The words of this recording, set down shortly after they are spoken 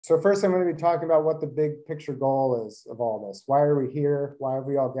So first, I'm going to be talking about what the big picture goal is of all this. Why are we here? Why have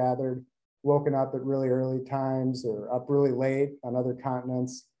we all gathered, woken up at really early times or up really late on other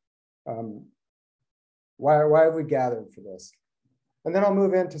continents? Why have we gathered for this? And then I'll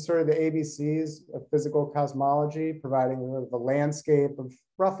move into sort of the ABCs of physical cosmology, providing the landscape of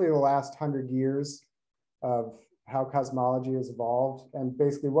roughly the last 100 years of how cosmology has evolved, and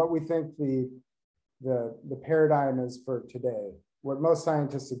basically what we think the paradigm is for today. What most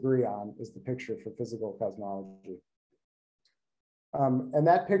scientists agree on is the picture for physical cosmology. And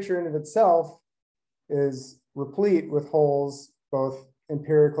that picture in of itself is replete with holes, both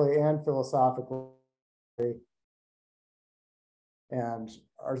empirically and philosophically, and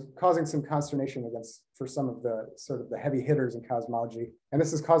are causing some consternation for some of the sort of the heavy hitters in cosmology. And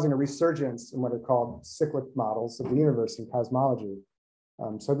this is causing a resurgence in what are called cyclic models of the universe in cosmology.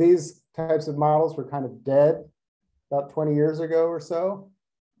 So these types of models were kind of dead about 20 years ago or so.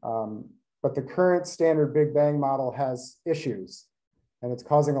 But the current standard Big Bang model has issues, and it's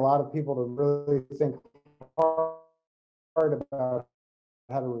causing a lot of people to really think hard about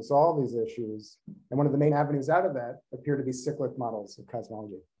how to resolve these issues. And one of the main avenues out of that appear to be cyclic models of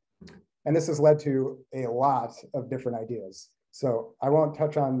cosmology. And this has led to a lot of different ideas. So I won't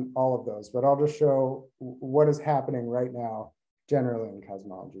touch on all of those, but I'll just show what is happening right now generally in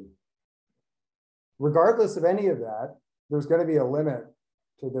cosmology. Regardless of any of that, there's going to be a limit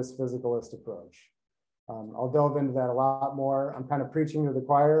to this physicalist approach. I'll delve into that a lot more. I'm kind of preaching to the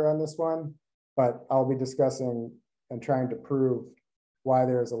choir on this one, but I'll be discussing and trying to prove why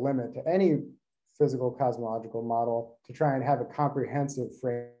there is a limit to any physical cosmological model to try and have a comprehensive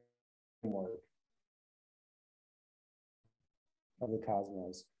framework of the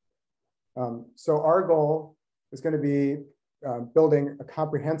cosmos. So our goal is going to be building a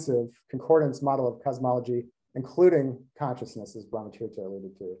comprehensive concordance model of cosmology, including consciousness, as Bhaktivedanta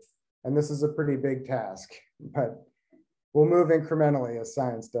alluded to. And this is a pretty big task, but we'll move incrementally as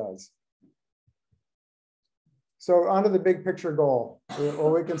science does. So onto the big picture goal. Well,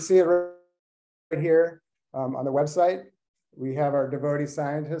 we can see it right here on the website. We have our devotee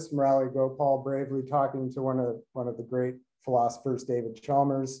scientist, Murali Gopal, bravely talking to one of the great philosophers, David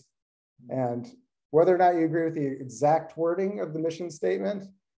Chalmers. And whether or not you agree with the exact wording of the mission statement,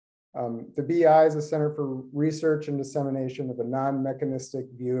 the BI is a Center for Research and Dissemination of a non-mechanistic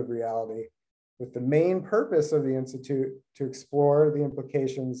view of reality, with the main purpose of the Institute to explore the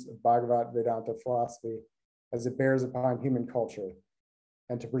implications of Bhaktivedanta philosophy as it bears upon human culture,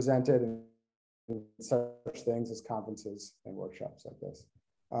 and to present it in such things as conferences and workshops like this.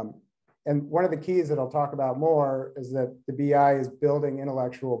 And one of the keys that I'll talk about more is that the BI is building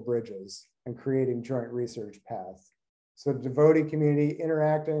intellectual bridges and creating joint research paths. So the devotee community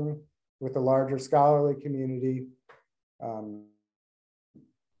interacting with the larger scholarly community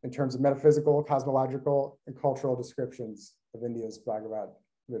in terms of metaphysical, cosmological, and cultural descriptions of India's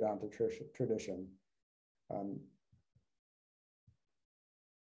Bhaktivedanta tradition.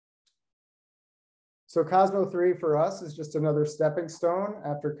 So Cosmo 3 for us is just another stepping stone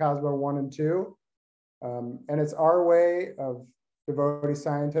after Cosmo 1 and 2. And it's our way of devotee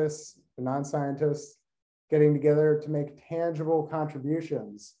scientists and non-scientists getting together to make tangible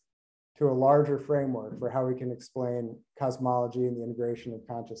contributions to a larger framework for how we can explain cosmology and the integration of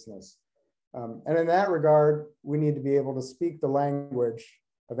consciousness. And in that regard, we need to be able to speak the language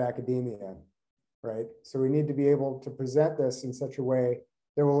of academia, right? So we need to be able to present this in such a way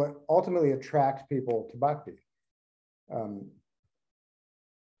that will ultimately attract people to bhakti.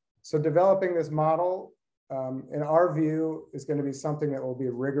 So developing this model, in our view, is going to be something that will be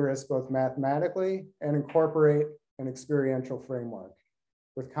rigorous both mathematically and incorporate an experiential framework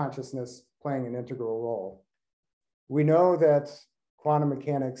with consciousness playing an integral role. We know that quantum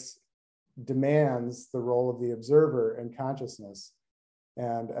mechanics demands the role of the observer in consciousness.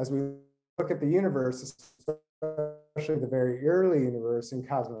 And as we look at the universe, especially the very early universe in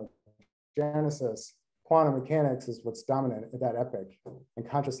cosmogenesis, quantum mechanics is what's dominant at that epoch, and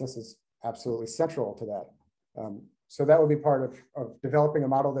consciousness is absolutely central to that. So that will be part of developing a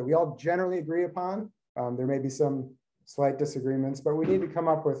model that we all generally agree upon. There may be some slight disagreements, but we need to come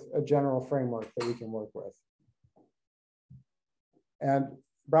up with a general framework that we can work with. And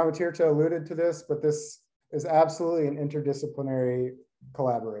Bhaktivedanta alluded to this, but this is absolutely an interdisciplinary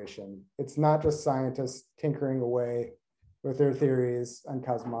collaboration. It's not just scientists tinkering away with their theories on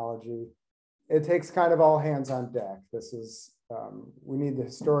cosmology. It takes kind of all hands on deck. This is, we need the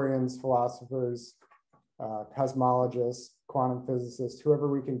historians, philosophers, cosmologists, quantum physicists, whoever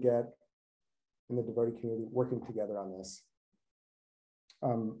we can get in the devotee community working together on this.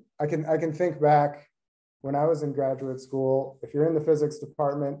 I can think back when I was in graduate school, if you're in the physics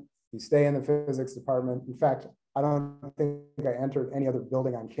department, you stay in the physics department. In fact, I don't think I entered any other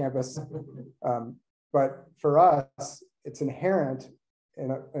building on campus. But for us, it's inherent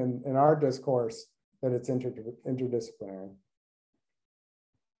in our discourse that it's interdisciplinary.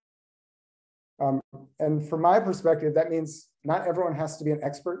 And from my perspective, that means not everyone has to be an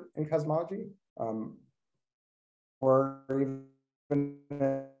expert in cosmology or even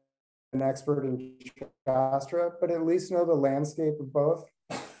an expert in Shastra, but at least know the landscape of both.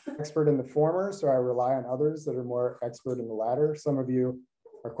 Expert in the former, so I rely on others that are more expert in the latter. Some of you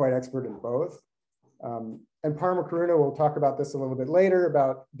are quite expert in both. And Parma Karuna will talk about this a little bit later,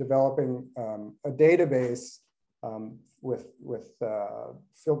 about developing a database filled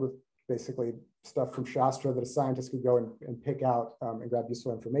with basically stuff from Shastra that a scientist could go and pick out and grab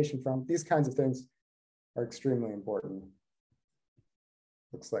useful information from. These kinds of things are extremely important.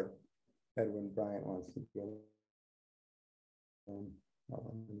 Looks like Edwin Bryant wants to go.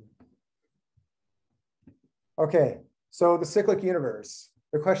 Okay, so the cyclic universe.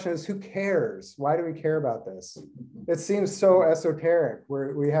 The question is, who cares? Why do we care about this? It seems so esoteric.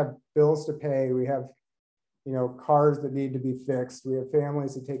 We have bills to pay. We have, cars that need to be fixed. We have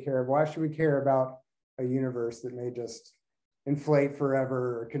families to take care of. Why should we care about a universe that may just inflate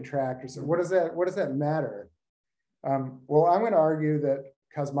forever or contract or so? What does that matter? Well, I'm going to argue that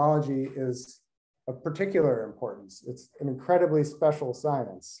cosmology is of particular importance. It's an incredibly special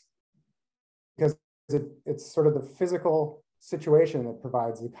science because it's sort of the physical situation that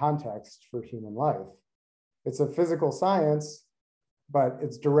provides the context for human life. It's a physical science, but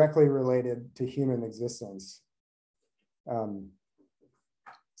it's directly related to human existence.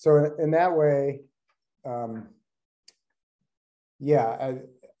 So in that way,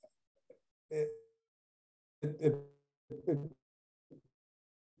 it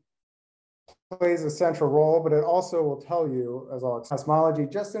plays a central role, but it also will tell you, as all cosmology,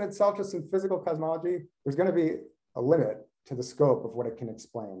 just in itself, just in physical cosmology, there's going to be a limit to the scope of what it can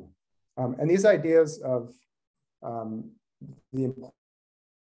explain. And these ideas of the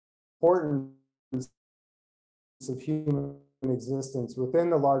importance of human existence within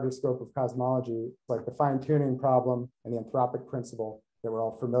the larger scope of cosmology, like the fine-tuning problem and the anthropic principle that we're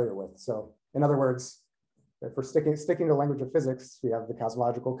all familiar with. So in other words, if we're sticking to the language of physics, we have the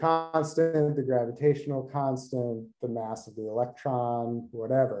cosmological constant, the gravitational constant, the mass of the electron,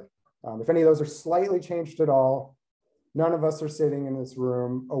 whatever. If any of those are slightly changed at all, none of us are sitting in this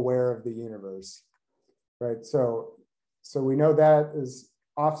room aware of the universe, right? So we know that is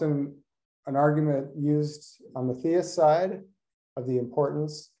often an argument used on the theist side of the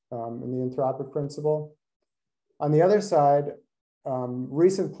importance in the anthropic principle. On the other side,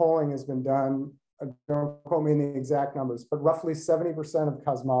 recent polling has been done. Don't quote me in the exact numbers, but roughly 70% of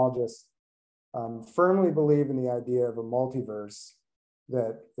cosmologists firmly believe in the idea of a multiverse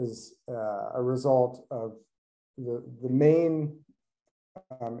that is a result of the main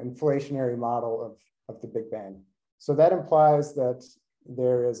inflationary model of the Big Bang. So that implies that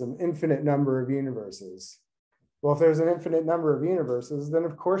there is an infinite number of universes. Well, if there's an infinite number of universes, then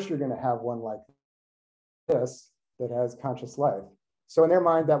of course you're going to have one like this that has conscious life. So in their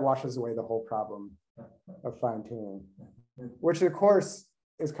mind, that washes away the whole problem of fine-tuning, which of course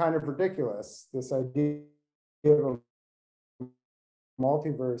is kind of ridiculous. This idea of a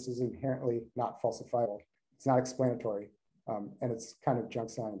multiverse is inherently not falsifiable. It's not explanatory, and it's kind of junk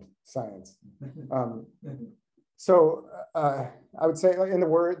science. So I would say in the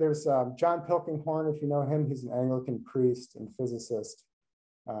word, there's John Pilkington, if you know him, he's an Anglican priest and physicist.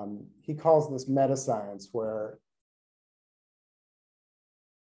 He calls this meta-science, where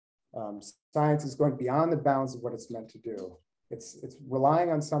science is going beyond the bounds of what it's meant to do. It's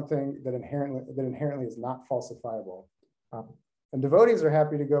relying on something that inherently is not falsifiable. And devotees are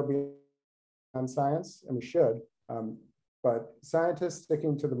happy to go beyond science, and we should. But scientists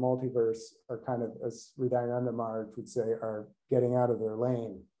sticking to the multiverse are kind of, as Hridayananda Maharaj would say, are getting out of their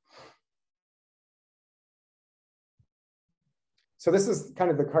lane. So this is kind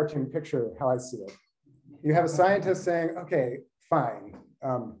of the cartoon picture of how I see it. You have a scientist saying, okay, fine.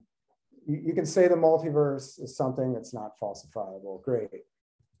 You can say the multiverse is something that's not falsifiable. Great.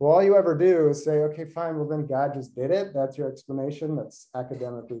 Well, all you ever do is say, okay, fine, well then God just did it. That's your explanation. That's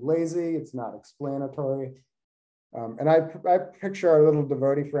academically lazy. It's not explanatory. And I picture our little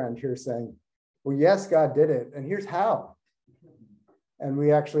devotee friend here saying, well, yes, God did it. And here's how. And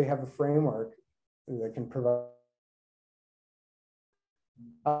we actually have a framework that can provide.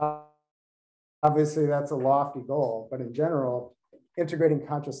 Obviously, that's a lofty goal, but in general, integrating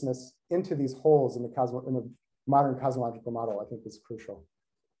consciousness into these holes in the modern cosmological model, I think, is crucial.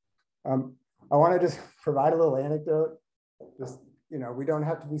 I want to just provide a little anecdote. Just, you know, we don't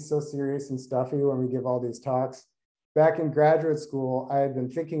have to be so serious and stuffy when we give all these talks. Back in graduate school, I had been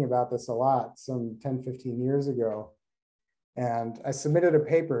thinking about this a lot, some 10, 15 years ago. And I submitted a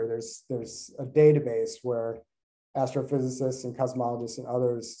paper. There's a database where astrophysicists and cosmologists and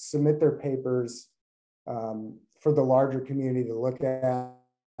others submit their papers for the larger community to look at.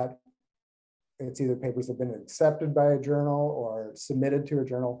 It's either papers that have been accepted by a journal or submitted to a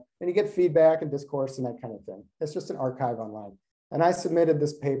journal, and you get feedback and discourse and that kind of thing. It's just an archive online. And I submitted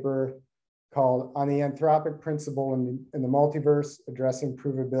this paper called On the Anthropic Principle in the Multiverse, Addressing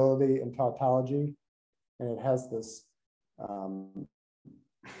Provability and Tautology. And it has this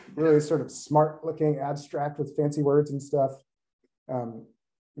really sort of smart looking abstract with fancy words and stuff.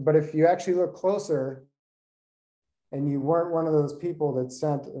 But if you actually look closer, and you weren't one of those people that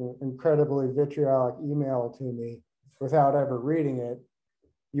sent an incredibly vitriolic email to me without ever reading it,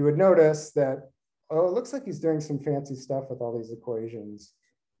 you would notice that, oh, it looks like he's doing some fancy stuff with all these equations.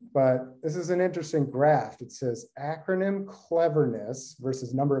 But this is an interesting graph. It says acronym cleverness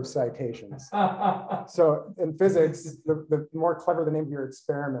versus number of citations. So in physics, the more clever the name of your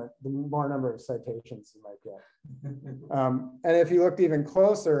experiment, the more number of citations you might get. And if you looked even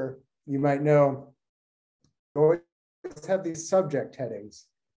closer, you might know, have these subject headings.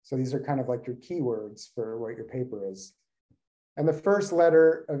 So these are kind of like your keywords for what your paper is. And the first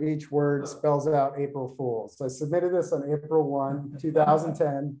letter of each word spells out April Fool's. So I submitted this on April 1,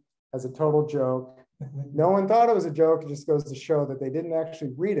 2010 as a total joke. No one thought it was a joke. It just goes to show that they didn't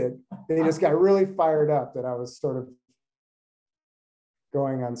actually read it. They just got really fired up that I was sort of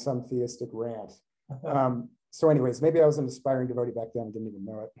going on some theistic rant. So anyways, maybe I was an aspiring devotee back then and didn't even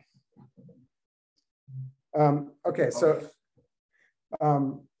know it. Okay, so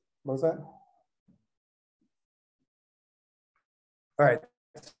what was that? All right,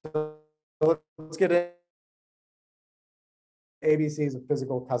 so let's get into ABCs of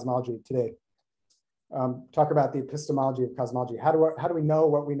physical cosmology today. Talk about the epistemology of cosmology. How do we know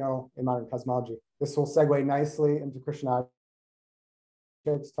what we know in modern cosmology? This will segue nicely into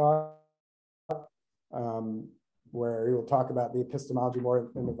Krishnajit's talk, where he will talk about the epistemology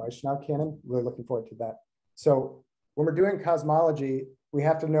more in the Vaishnava canon. Really looking forward to that. So when we're doing cosmology, we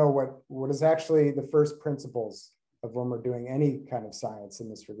have to know what is actually the first principles of when we're doing any kind of science in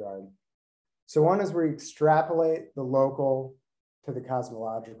this regard. So one is we extrapolate the local to the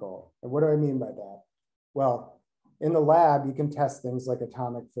cosmological. And what do I mean by that? Well, in the lab, you can test things like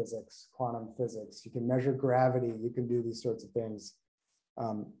atomic physics, quantum physics. You can measure gravity. You can do these sorts of things.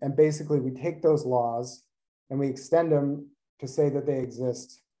 And basically, we take those laws and we extend them to say that they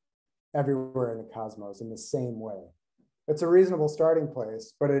exist everywhere in the cosmos in the same way. It's a reasonable starting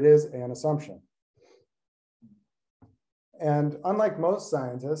place, but it is an assumption. And unlike most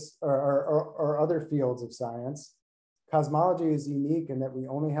scientists or other fields of science, cosmology is unique in that we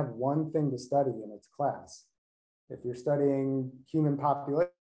only have one thing to study in its class. If you're studying human populations,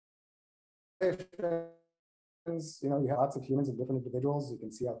 you know, you have lots of humans and different individuals. You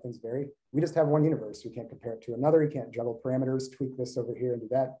can see how things vary. We just have one universe. We can't compare it to another. You can't juggle parameters, tweak this over here and do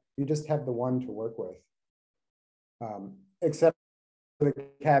that. You just have the one to work with, except for the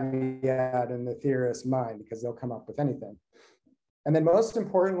caveat in the theorist's mind, because they'll come up with anything. And then most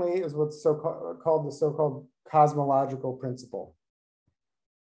importantly is what's called the so-called cosmological principle.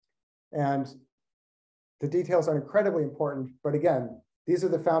 And the details are incredibly important, but again, these are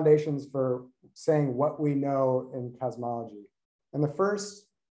the foundations for saying what we know in cosmology. And the first,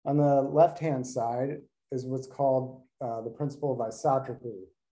 on the left-hand side, is what's called the principle of isotropy.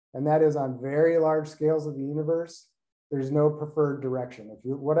 And that is on very large scales of the universe, there's no preferred direction.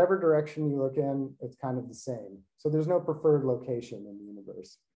 Whatever direction you look in, it's kind of the same. So there's no preferred location in the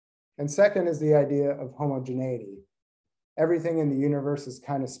universe. And second is the idea of homogeneity. Everything in the universe is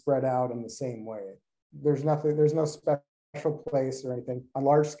kind of spread out in the same way. There's no special place or anything. On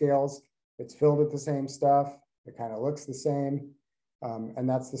large scales, it's filled with the same stuff. It kind of looks the same. And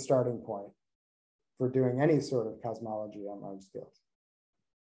that's the starting point for doing any sort of cosmology on large scales.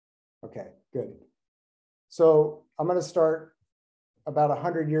 Okay, good. So I'm going to start about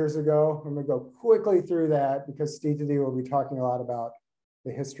 100 years ago. I'm going to go quickly through that because Steve today will be talking a lot about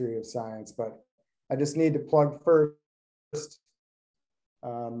the history of science, but I just need to plug first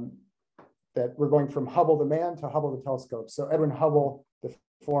that we're going from Hubble the man to Hubble the telescope. So Edwin Hubble, the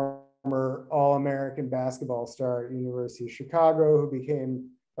former All-American basketball star at University of Chicago, who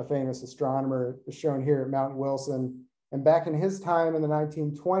became a famous astronomer, is shown here at Mount Wilson. And back in his time in the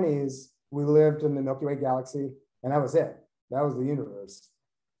 1920s, we lived in the Milky Way galaxy, and that was it. That was the universe.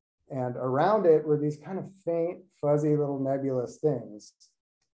 And around it were these kind of faint, fuzzy little nebulous things.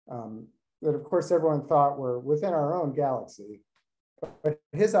 that of course everyone thought were within our own galaxy. But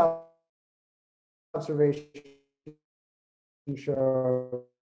his observation showed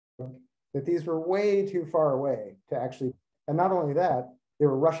that these were way too far away to actually, and not only that, they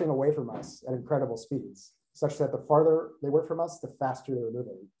were rushing away from us at incredible speeds, such that the farther they were from us, the faster they were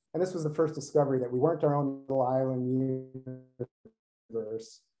moving. And this was the first discovery that we weren't our own little island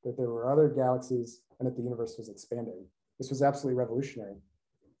universe, that there were other galaxies, and that the universe was expanding. This was absolutely revolutionary.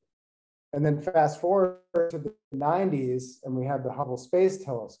 And then fast forward to the 90s, and we had the Hubble Space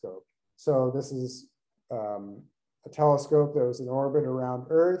Telescope. So this is a telescope that was in orbit around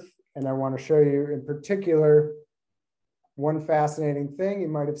Earth. And I want to show you in particular one fascinating thing. You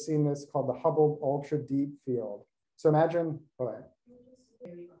might have seen this called the Hubble Ultra Deep Field. So imagine,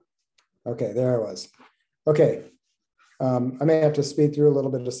 okay, there I was. Okay, I may have to speed through a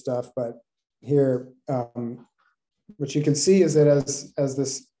little bit of stuff, but here, what you can see is that as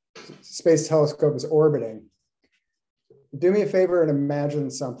this space telescope is orbiting, do me a favor and imagine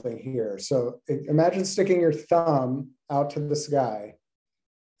something here. So imagine sticking your thumb out to the sky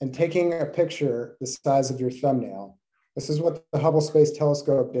and taking a picture the size of your thumbnail. This is what the Hubble Space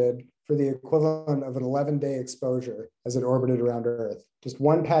Telescope did for the equivalent of an 11-day exposure as it orbited around Earth. Just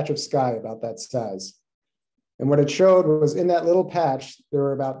one patch of sky about that size. And what it showed was in that little patch, there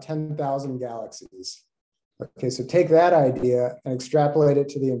were about 10,000 galaxies. Okay, so take that idea and extrapolate it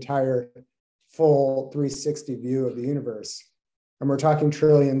to the entire full 360 view of the universe. And we're talking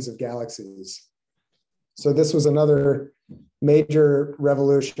trillions of galaxies. So this was another major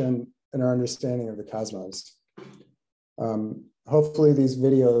revolution in our understanding of the cosmos. Hopefully these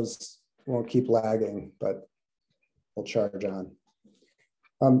videos won't keep lagging, but we'll charge on.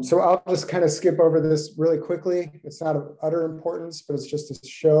 So I'll just kind of skip over this really quickly. It's not of utter importance, but it's just to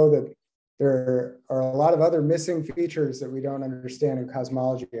show that there are a lot of other missing features that we don't understand in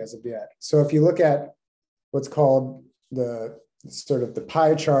cosmology as of yet. So if you look at what's called the sort of the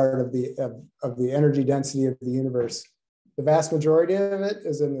pie chart of the energy density of the universe, the vast majority of it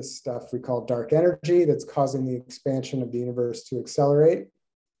is in this stuff we call dark energy that's causing the expansion of the universe to accelerate.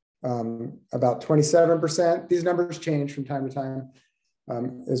 About 27%, these numbers change from time to time,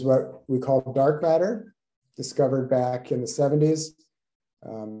 is what we call dark matter, discovered back in the 70s.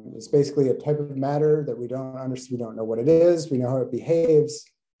 It's basically a type of matter that we don't understand, we don't know what it is, we know how it behaves,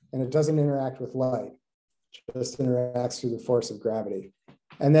 and it doesn't interact with light, it just interacts through the force of gravity.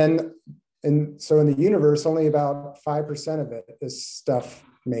 And then, so in the universe, only about 5% of it is stuff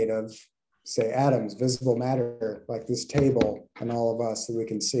made of, say, atoms, visible matter, like this table and all of us that we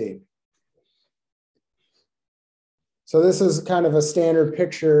can see. So this is kind of a standard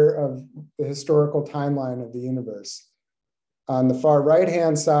picture of the historical timeline of the universe. On the far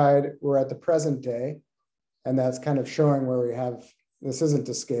right-hand side, we're at the present day, and that's kind of showing where we have, this isn't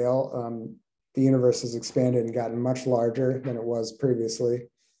to scale, the universe has expanded and gotten much larger than it was previously,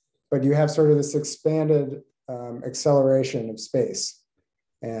 but you have sort of this expanded acceleration of space.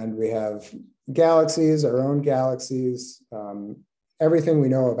 And we have galaxies, our own galaxies, everything we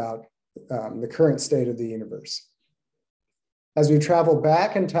know about the current state of the universe. As we travel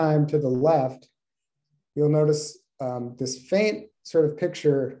back in time to the left, you'll notice this faint sort of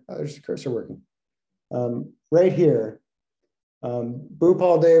picture, there's the cursor working, right here.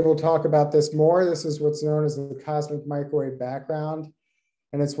 Bhupal Dev will talk about this more. This is what's known as the cosmic microwave background.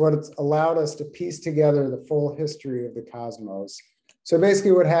 And it's what it's allowed us to piece together the full history of the cosmos. So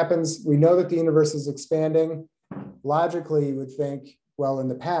basically what happens, we know that the universe is expanding. Logically, you would think, well, in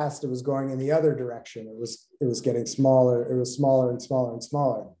the past, it was going in the other direction. It was getting smaller. It was smaller and smaller and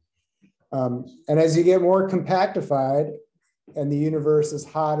smaller. And as you get more compactified and the universe is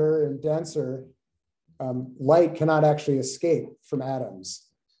hotter and denser, light cannot actually escape from atoms.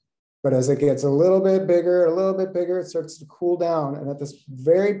 But as it gets a little bit bigger, it starts to cool down. And at this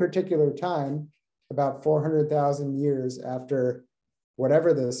very particular time, about 400,000 years after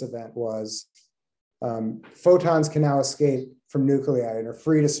whatever this event was, photons can now escape from nuclei and are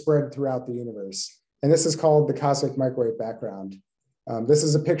free to spread throughout the universe. And this is called the cosmic microwave background. This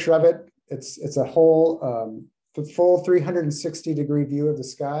is a picture of it. It's a whole, the full 360-degree view of the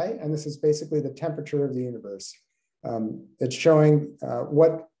sky. And this is basically the temperature of the universe. It's showing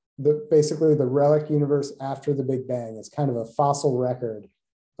basically the relic universe after the Big Bang. It's kind of a fossil record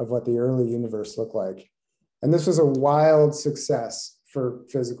of what the early universe looked like. And this was a wild success for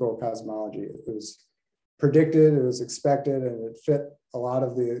physical cosmology. It was predicted, it was expected, and it fit a lot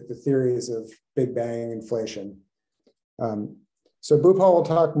of the theories of Big Bang inflation. So Bhupal will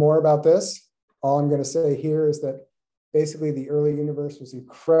talk more about this. All I'm going to say here is that basically the early universe was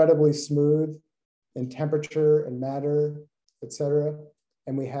incredibly smooth in temperature and matter, et cetera.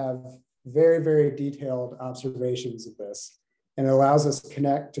 And we have very, very detailed observations of this. And it allows us to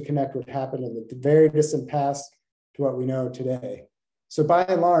connect what happened in the very distant past to what we know today. So by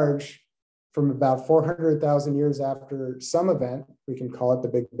and large, from about 400,000 years after some event, we can call it the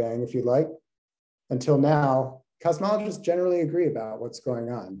Big Bang if you like, until now, cosmologists generally agree about what's going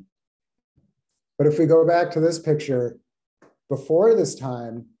on. But if we go back to this picture, before this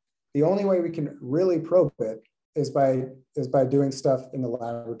time, the only way we can really probe it is by doing stuff in the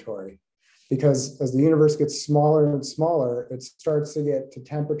laboratory. Because as the universe gets smaller and smaller, it starts to get to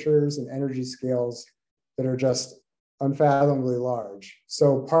temperatures and energy scales that are just unfathomably large.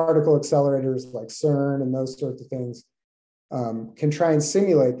 So particle accelerators like CERN and those sorts of things can try and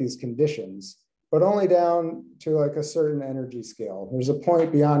simulate these conditions, but only down to like a certain energy scale. There's a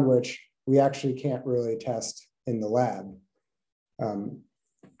point beyond which we actually can't really test in the lab.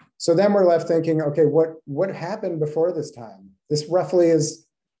 So then we're left thinking, okay, what happened before this time? This roughly is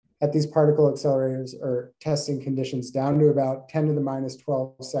at these particle accelerators or testing conditions down to about 10 to the minus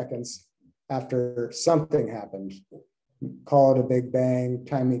 12 seconds after something happened. Call it a Big Bang,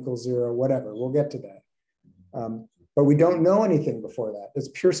 time equals 0, whatever, we'll get to that. But we don't know anything before that. It's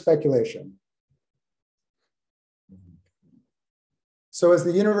pure speculation. So as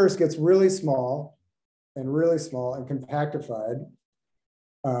the universe gets really small and compactified,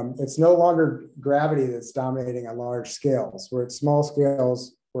 it's no longer gravity that's dominating on large scales. We're at small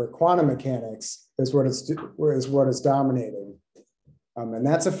scales where quantum mechanics is what is dominating. And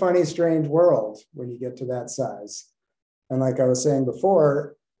that's a funny, strange world when you get to that size. And like I was saying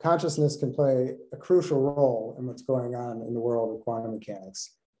before, consciousness can play a crucial role in what's going on in the world of quantum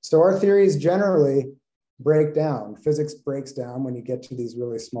mechanics. So our theories generally break down. Physics breaks down when you get to these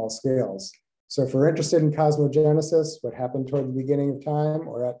really small scales. So if we're interested in cosmogenesis, what happened toward the beginning of time,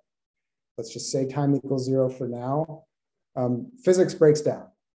 or at, let's just say time equals 0 for now, physics breaks down.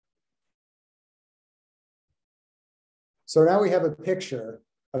 So now we have a picture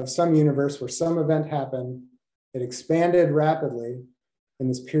of some universe where some event happened. It expanded rapidly in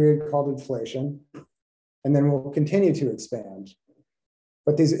this period called inflation, and then will continue to expand.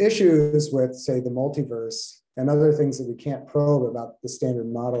 But these issues with, say, the multiverse and other things that we can't probe about the standard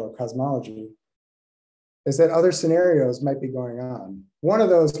model of cosmology is that other scenarios might be going on. One of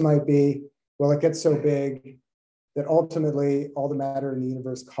those might be, well, it gets so big that ultimately all the matter in the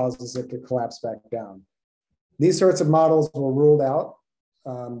universe causes it to collapse back down. These sorts of models were ruled out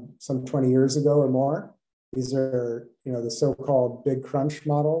some 20 years ago or more. These are, the so-called big crunch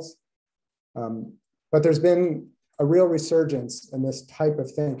models. But there's been a real resurgence in this type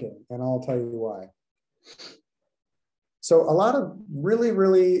of thinking, and I'll tell you why. So a lot of really,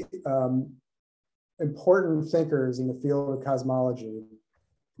 really important thinkers in the field of cosmology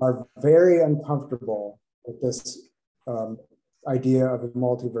are very uncomfortable with this idea of a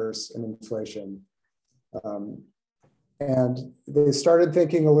multiverse and inflation. And they started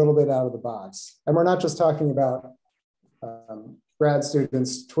thinking a little bit out of the box. And we're not just talking about grad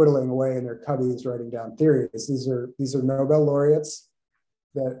students twiddling away in their cubbies writing down theories. These are Nobel laureates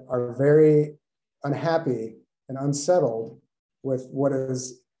that are very unhappy and unsettled with what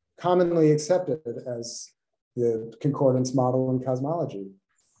is commonly accepted as the concordance model in cosmology.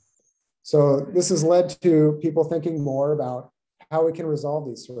 So this has led to people thinking more about how we can resolve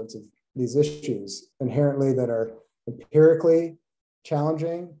these issues inherently that are empirically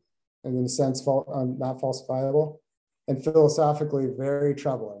challenging and in a sense not falsifiable, and philosophically very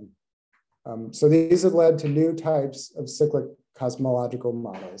troubling. So these have led to new types of cyclic cosmological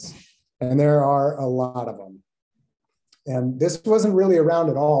models, and there are a lot of them. And this wasn't really around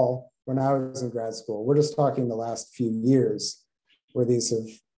at all when I was in grad school. We're just talking the last few years where these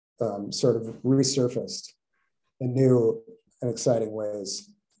have sort of resurfaced in new and exciting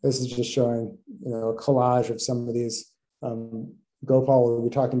ways. This is just showing, a collage of some of these. Gopal will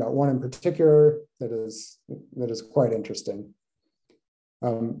be talking about one in particular that is quite interesting.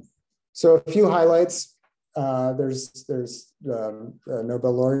 So a few highlights. There's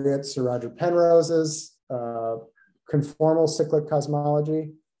Nobel laureate Sir Roger Penrose's conformal cyclic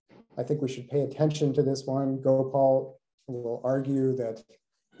cosmology. I think we should pay attention to this one. Gopal will argue that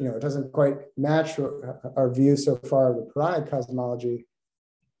it doesn't quite match our view so far of the Puranic cosmology,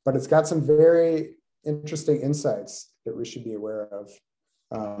 but it's got some very interesting insights that we should be aware of.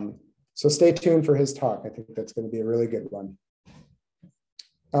 So stay tuned for his talk. I think that's going to be a really good one.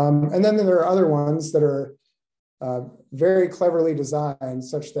 And then there are other ones that are very cleverly designed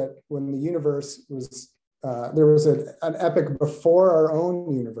such that when the universe was, there was an epoch before our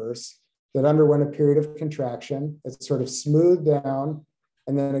own universe that underwent a period of contraction. It sort of smoothed down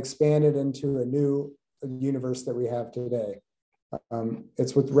and then expanded into a new universe that we have today.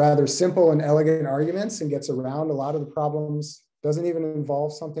 It's with rather simple and elegant arguments and gets around a lot of the problems, doesn't even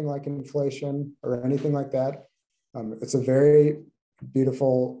involve something like inflation or anything like that. It's a very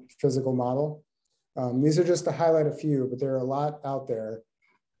beautiful physical model. These are just to highlight a few, but there are a lot out there,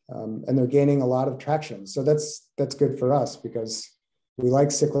 and they're gaining a lot of traction. So that's good for us because we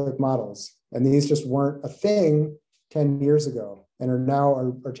like cyclic models, and these just weren't a thing 10 years ago and are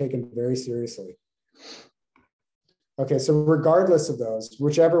now taken very seriously. Okay, so regardless of those,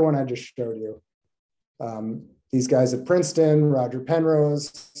 whichever one I just showed you, these guys at Princeton, Roger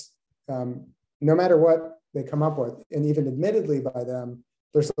Penrose, no matter what they come up with, and even admittedly by them,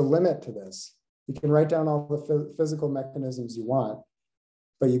 there's a limit to this. You can write down all the physical mechanisms you want,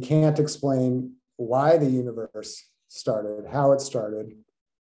 but you can't explain why the universe started, how it started.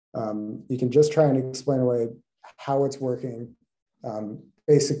 You can just try and explain away how it's working,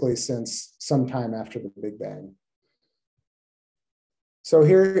 basically since sometime after the Big Bang. So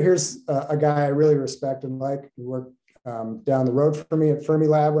here's a guy I really respect and like, who worked down the road from me at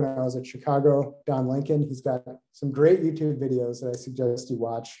Fermilab when I was at Chicago, Don Lincoln. He's got some great YouTube videos that I suggest you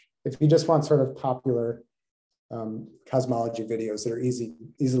watch if you just want sort of popular cosmology videos that are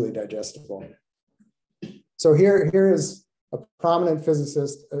easily digestible. So here is a prominent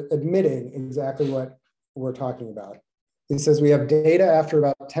physicist admitting exactly what we're talking about. He says we have data after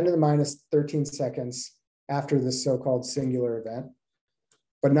about 10 to the minus 13 seconds after this so-called singular event,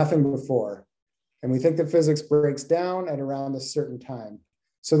 but nothing before. And we think that physics breaks down at around a certain time.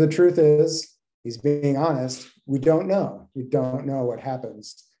 So the truth is, he's being honest, we don't know. We don't know what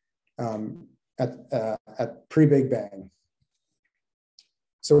happens at pre-Big Bang.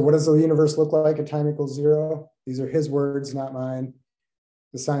 So what does the universe look like at time equals 0? These are his words, not mine.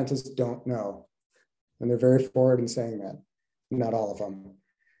 The scientists don't know. And they're very forward in saying that, not all of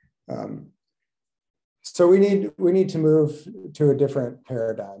them. So we need to move to a different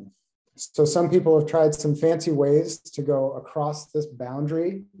paradigm. So some people have tried some fancy ways to go across this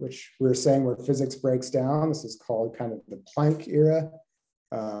boundary, which we're saying where physics breaks down. This is called kind of the Planck era,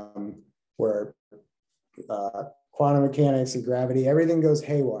 where quantum mechanics and gravity, everything goes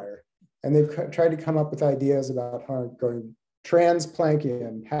haywire. And they've tried to come up with ideas about how going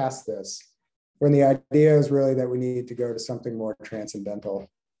trans-Planckian past this, when the idea is really that we need to go to something more transcendental.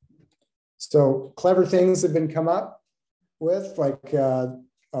 So clever things have been come up with, like,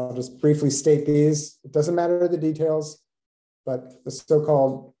 I'll just briefly state these. It doesn't matter the details, but the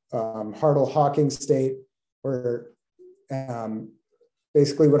so-called Hartle-Hawking state, where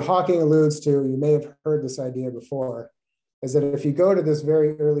basically what Hawking alludes to, you may have heard this idea before, is that if you go to this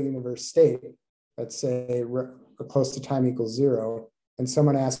very early universe state, let's say close to time equals 0, and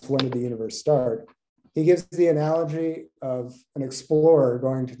someone asks, when did the universe start? He gives the analogy of an explorer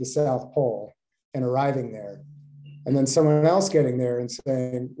going to the South Pole and arriving there, and then someone else getting there and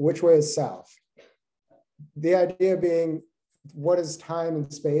saying, which way is south? The idea being, what is time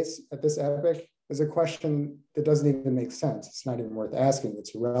and space at this epoch is a question that doesn't even make sense. It's not even worth asking,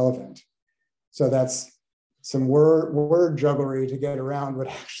 it's irrelevant. So that's some word jugglery to get around what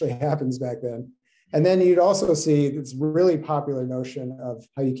actually happens back then. And then you'd also see this really popular notion of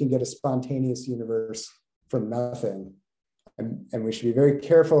how you can get a spontaneous universe from nothing. And we should be very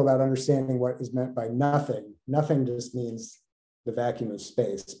careful about understanding what is meant by nothing. Nothing just means the vacuum of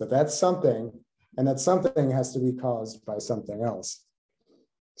space, but that's something, and that something has to be caused by something else.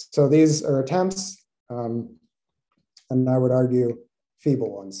 So these are attempts, and I would argue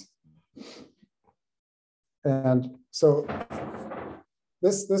feeble ones. And so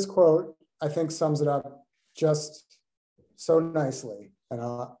this quote, I think, sums it up just so nicely, and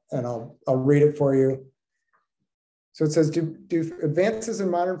I'll read it for you. So it says, do advances in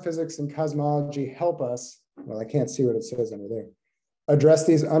modern physics and cosmology help us, well, I can't see what it says under there, address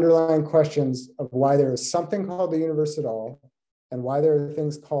these underlying questions of why there is something called the universe at all, and why there are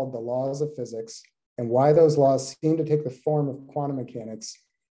things called the laws of physics, and why those laws seem to take the form of quantum mechanics,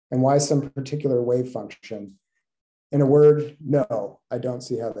 and why some particular wave function. In a word, no, I don't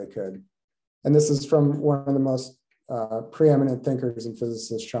see how they could. And this is from one of the most preeminent thinkers and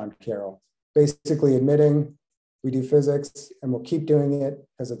physicists, Sean Carroll, basically admitting we do physics and we'll keep doing it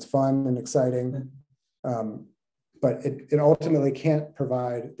because it's fun and exciting. But it ultimately can't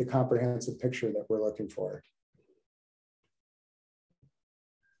provide the comprehensive picture that we're looking for.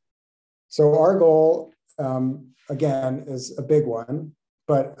 So our goal, again, is a big one,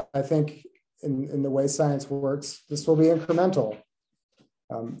 but I think in the way science works, this will be incremental.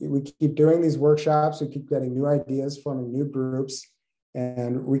 We keep doing these workshops, we keep getting new ideas, forming new groups,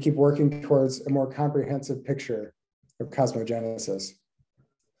 and we keep working towards a more comprehensive picture of cosmogenesis.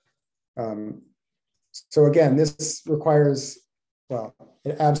 So again, this requires well,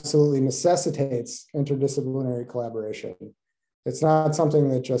 it absolutely necessitates interdisciplinary collaboration. It's not something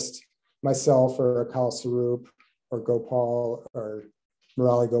that just myself or Akal Sarup or Gopal or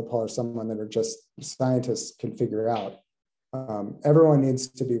Murali Gopal or someone that are just scientists can figure out. Everyone needs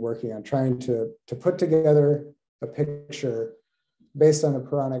to be working on trying to put together a picture based on a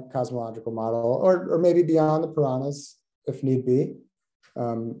Puranic cosmological model, or maybe beyond the Puranas, if need be,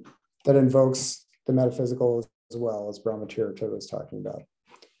 that invokes the metaphysical as well, as Brahmatirtha was talking about.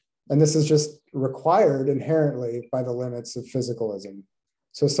 And this is just required inherently by the limits of physicalism.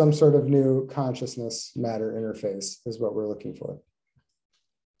 So some sort of new consciousness matter interface is what we're looking for.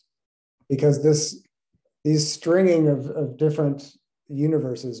 Because these stringing of different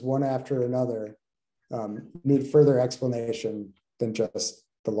universes, one after another, need further explanation than just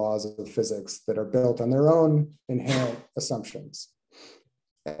the laws of physics that are built on their own inherent assumptions.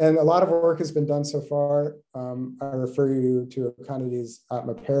 And a lot of work has been done so far. I refer you to Akanadi's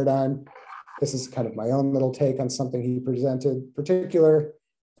Atma paradigm. This is kind of my own little take on something he presented. Particular,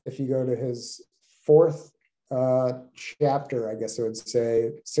 if you go to his fourth chapter, I guess I would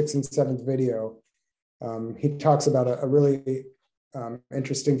say, 6th and 7th video, he talks about a really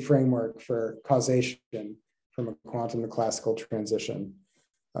interesting framework for causation from a quantum to classical transition.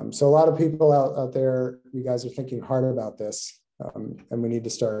 So a lot of people out there, you guys are thinking hard about this, and we need to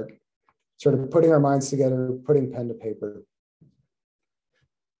start sort of putting our minds together, putting pen to paper.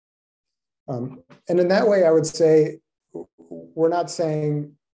 And in that way, I would say, we're not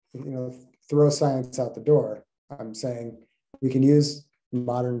saying, throw science out the door. I'm saying we can use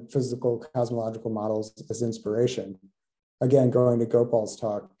modern physical cosmological models as inspiration. Again, going to Gopal's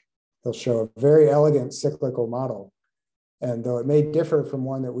talk, he'll show a very elegant cyclical model. And though it may differ from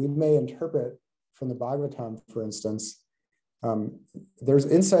one that we may interpret from the Bhagavatam, for instance, there's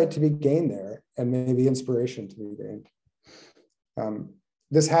insight to be gained there and maybe inspiration to be gained.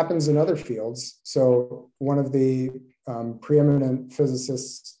 This happens in other fields. So one of the preeminent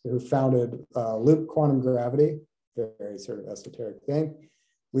physicists who founded loop quantum gravity, very sort of esoteric thing,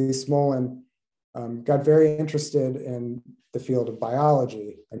 Lee Smolin, got very interested in the field of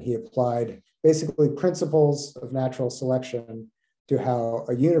biology, and he applied basically principles of natural selection to how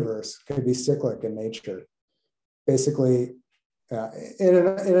a universe could be cyclic in nature. Basically, in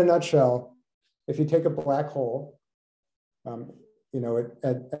a nutshell, if you take a black hole,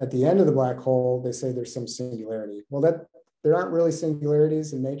 at the end of the black hole, they say there's some singularity. Well, there aren't really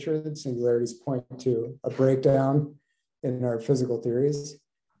singularities in nature. The singularities point to a breakdown in our physical theories.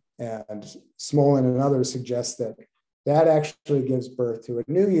 And Smolin and others suggest that actually gives birth to a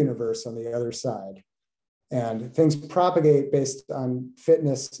new universe on the other side. And things propagate based on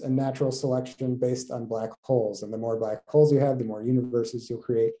fitness and natural selection based on black holes. And the more black holes you have, the more universes you'll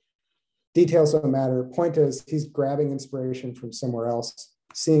create. Details don't matter. Point is, he's grabbing inspiration from somewhere else,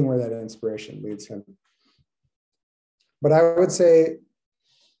 seeing where that inspiration leads him. But I would say,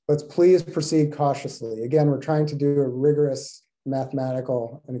 let's please proceed cautiously. Again, we're trying to do a rigorous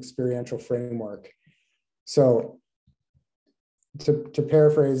mathematical and experiential framework. So to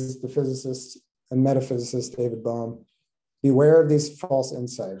paraphrase the physicist and metaphysicist David Bohm, beware of these false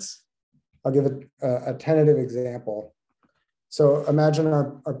insights. I'll give a tentative example. So imagine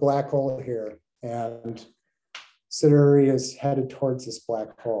our black hole here, and Siddhari is headed towards this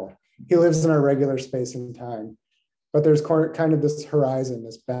black hole. He lives in our regular space and time, but there's kind of this horizon,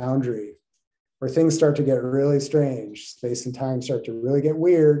 this boundary, where things start to get really strange. Space and time start to really get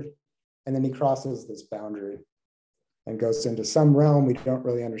weird. And then he crosses this boundary and goes into some realm we don't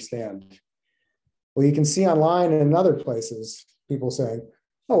really understand. Well, you can see online and in other places, people saying,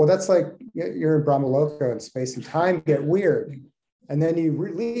 oh, well, that's like you're in Brahmaloka and space and time get weird. And then you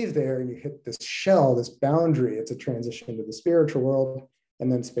leave there and you hit this shell, this boundary. It's a transition to the spiritual world.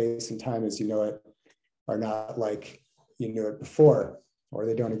 And then space and time as you know it are not like you knew it before, or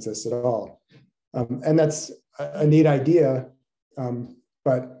they don't exist at all. And that's a neat idea,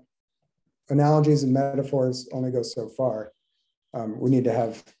 but analogies and metaphors only go so far. We need to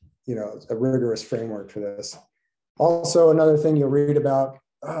have, a rigorous framework for this. Also, another thing you'll read about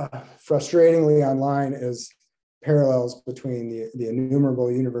frustratingly online is parallels between the innumerable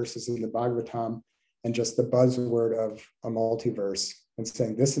universes in the Bhagavatam and just the buzzword of a multiverse, and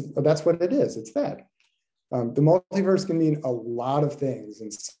saying that's what it is. It's that. The multiverse can mean a lot of things in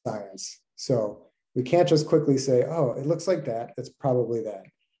science. So we can't just quickly say, oh, it looks like that. It's probably that.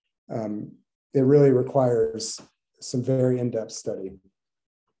 It really requires some very in-depth study.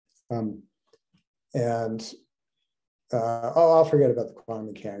 I'll forget about the quantum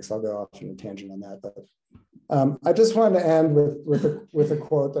mechanics. I'll go off on a tangent on that. But I just wanted to end with a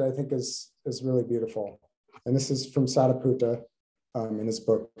quote that I think is really beautiful. And this is from Sataputta. in his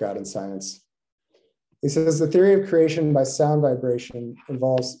book, God and Science. He says, the theory of creation by sound vibration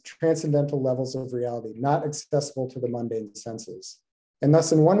involves transcendental levels of reality, not accessible to the mundane senses. And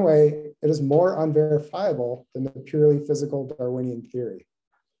thus, in one way, it is more unverifiable than the purely physical Darwinian theory.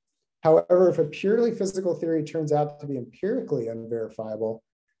 However, if a purely physical theory turns out to be empirically unverifiable,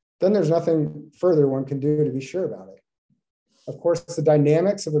 then there's nothing further one can do to be sure about it. Of course, the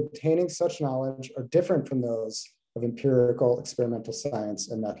dynamics of obtaining such knowledge are different from those of empirical experimental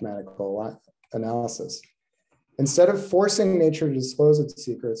science and mathematical analysis. Instead of forcing nature to disclose its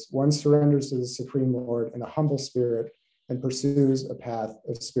secrets, one surrenders to the Supreme Lord in a humble spirit and pursues a path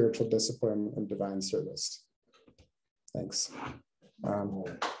of spiritual discipline and divine service. Thanks.